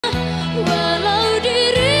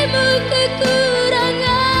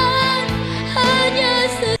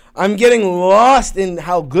I'm getting lost in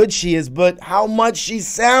how good she is, but how much she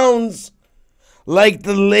sounds like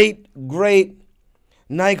the late, great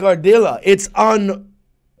Ardilla. It's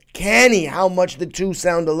uncanny how much the two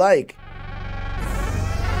sound alike.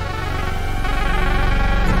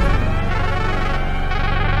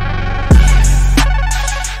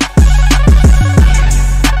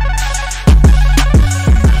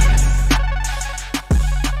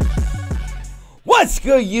 What's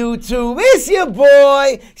good, YouTube? It's your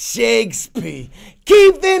boy, Shakespeare,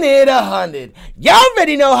 keeping it 100. Y'all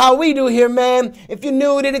already know how we do here, man. If you're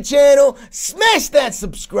new to the channel, smash that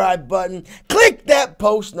subscribe button, click that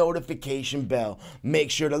post notification bell.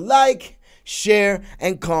 Make sure to like, share,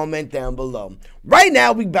 and comment down below. Right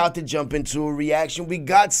now, we about to jump into a reaction. We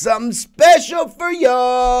got something special for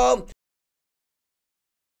y'all.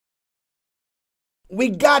 We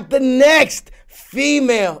got the next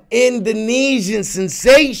female Indonesian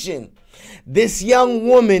sensation. This young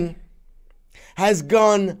woman has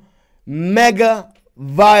gone mega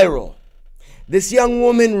viral. This young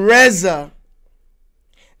woman, Reza,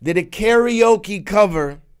 did a karaoke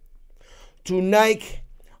cover to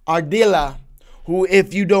Ardilla, who,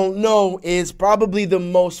 if you don't know, is probably the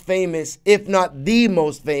most famous, if not the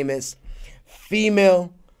most famous,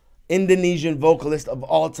 female Indonesian vocalist of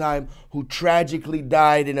all time, who tragically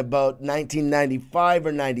died in about 1995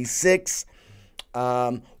 or 96.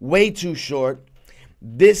 Way too short.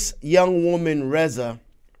 This young woman, Reza,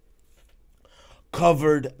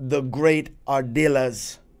 covered the great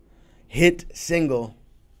Ardilla's hit single,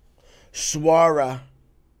 Suara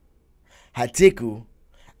Hatiku,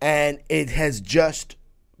 and it has just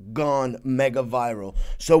gone mega viral.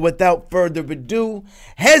 So without further ado,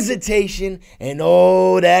 hesitation, and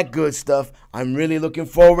all that good stuff, I'm really looking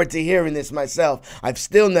forward to hearing this myself. I've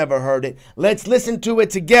still never heard it. Let's listen to it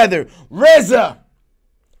together. Reza,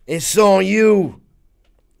 it's on you.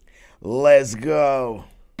 Let's go.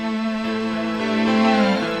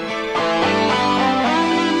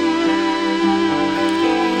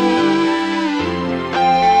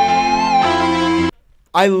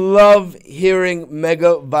 I love hearing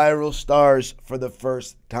mega viral stars for the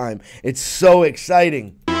first time. It's so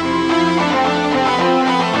exciting.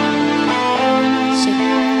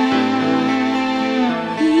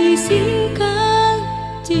 Izinkan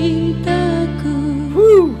cintaku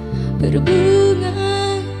berbunga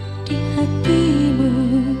di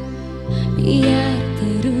hatimu, biar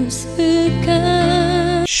terus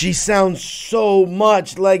dekat. She sounds so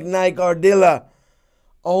much like Ardilla.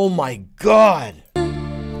 Oh my God.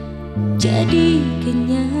 Jadi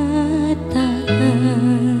kenyataan.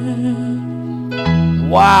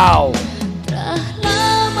 Wow. Telah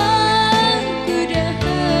lama ku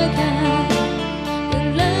dahaga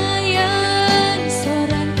berlayar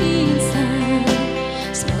seorang insan.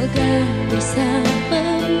 Semoga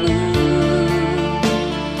bersamamu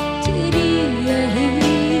jadi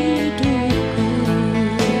hidupku.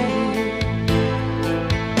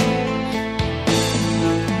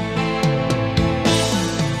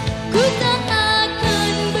 Ku tak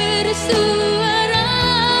akan bersuara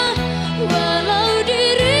walau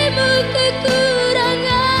dirimu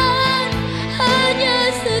kekurangan.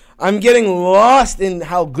 I'm getting lost in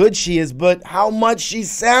how good she is, but how much she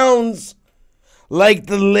sounds like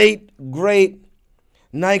the late, great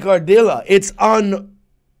Ardilla. It's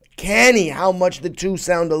uncanny how much the two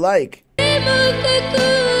sound alike.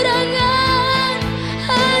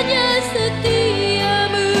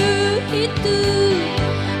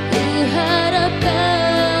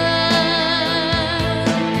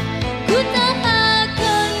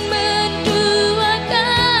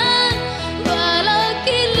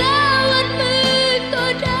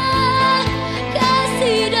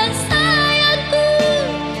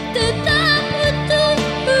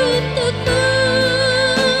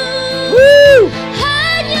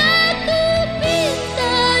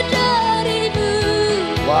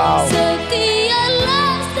 Wow.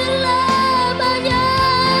 Setialah selamanya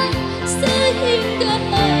sehingga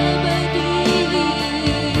abadi.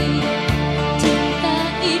 Cinta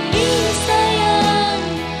ini sayang,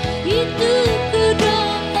 itu ku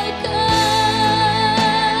doakan.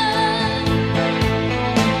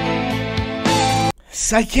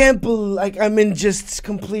 I can't believe, I'm in just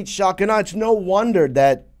complete shock and awe. It's no wonder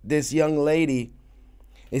that this young lady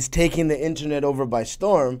is taking the internet over by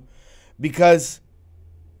storm, because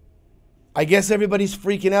I guess everybody's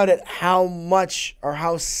freaking out at how much or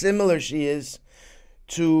how similar she is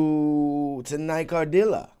to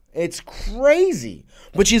Ardilla. It's crazy.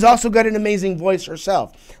 But she's also got an amazing voice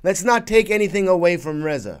herself. Let's not take anything away from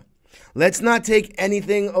Reza. Let's not take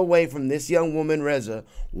anything away from this young woman, Reza,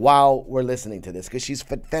 while we're listening to this, because she's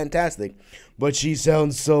fantastic. But she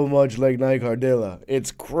sounds so much like Nike Ardilla.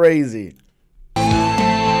 It's crazy.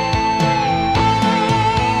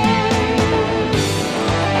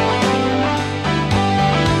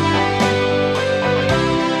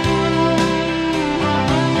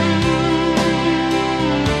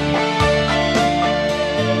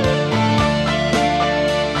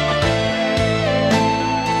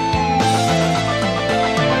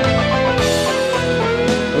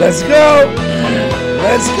 Let's go!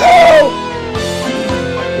 Let's go!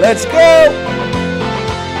 Let's go!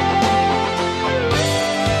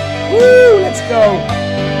 Woo! Let's go!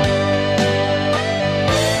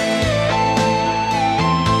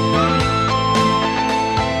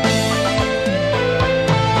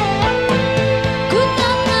 Ku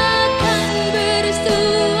tak akan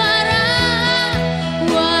bersuara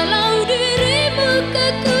walau dirimu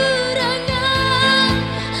kekurangan,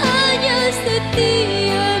 hanya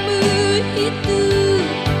setiamu itu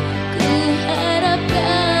kuharapkan.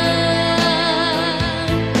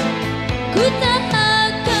 Ku tak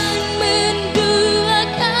akan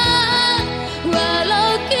menduakan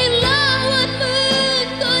walau kilauan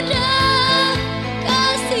menggoda,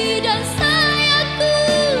 kasih dan sayangku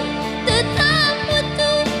tetap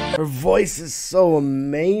utuh Her voice is so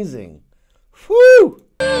amazing. Woo!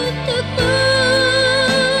 untukmu.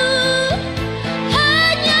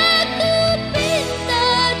 Hanya ku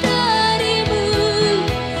minta darimu,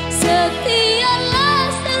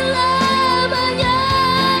 setialah selamanya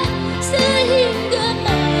sehingga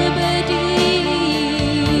abadi.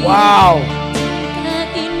 Wow! Cinta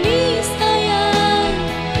ini sayang,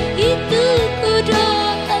 itu ku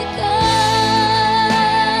doakan.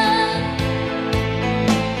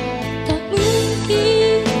 Tak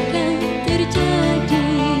mungkin kan terjadi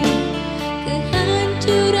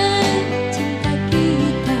kehancuran cinta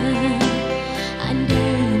kita,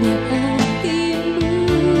 andainya hatimu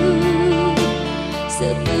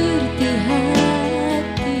seperti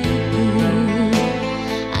hatiku,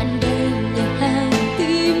 andainya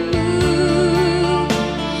hatimu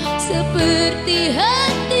seperti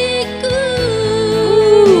hatiku.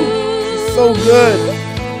 So good.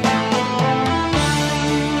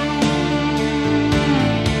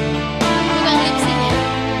 Bukan lip sync ya.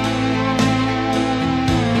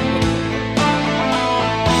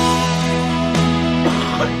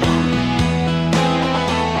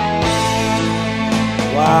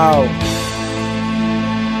 Wow.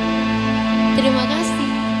 Terima kasih.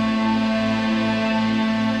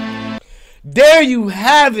 There you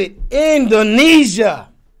have it, Indonesia.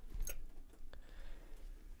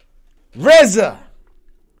 Reza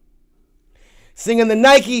singing the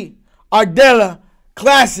Nike Ardilla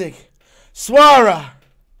classic, Suara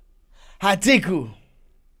Hatiku.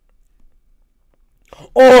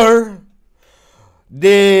 Or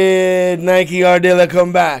did Nike Ardilla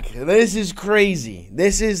come back? This is crazy.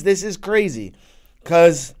 This is crazy.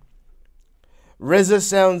 Cause Reza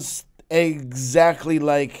sounds exactly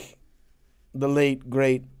like the late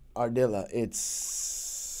great Ardilla.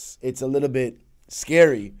 It's a little bit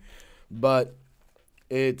scary, but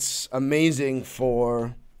it's amazing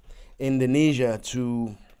for Indonesia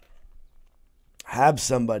to have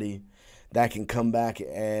somebody that can come back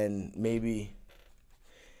and maybe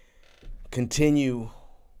continue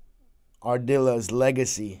Ardilla's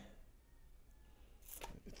legacy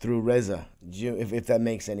through Reza, if that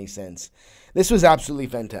makes any sense. This was absolutely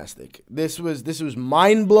fantastic. This was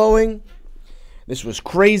mind-blowing. This was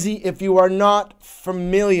crazy. If you are not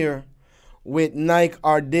familiar with Nike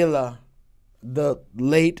Ardilla, the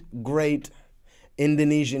late great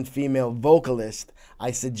Indonesian female vocalist,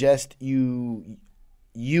 I suggest you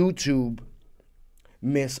YouTube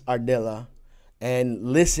Miss Ardilla and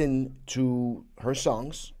listen to her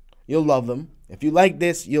songs. You'll love them. If you like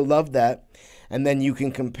this, you'll love that. And then you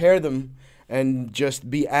can compare them and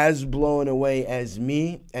just be as blown away as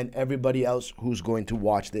me and everybody else who's going to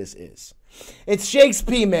watch this is. It's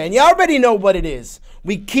Shakespeare, man. You already know what it is.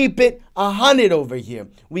 We keep it 100 over here.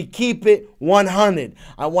 We keep it 100.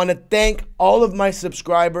 I want to thank all of my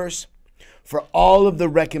subscribers for all of the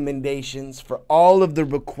recommendations, for all of the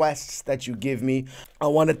requests that you give me. I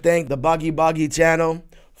want to thank the Bagi Bagi channel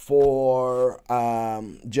for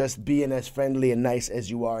just being as friendly and nice as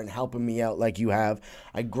you are and helping me out like you have.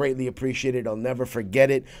 I greatly appreciate it. I'll never forget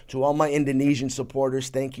it. To all my Indonesian supporters,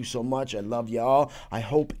 thank you so much. I love y'all. I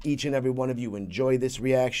hope each and every one of you enjoy this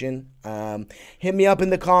reaction. Hit me up in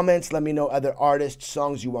the comments. Let me know other artists,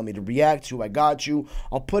 songs you want me to react to. I got you.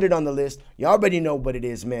 I'll put it on the list. You already know what it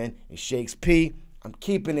is, man. It's Shakes P. I'm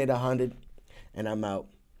keeping it 100, and I'm out.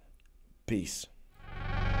 Peace.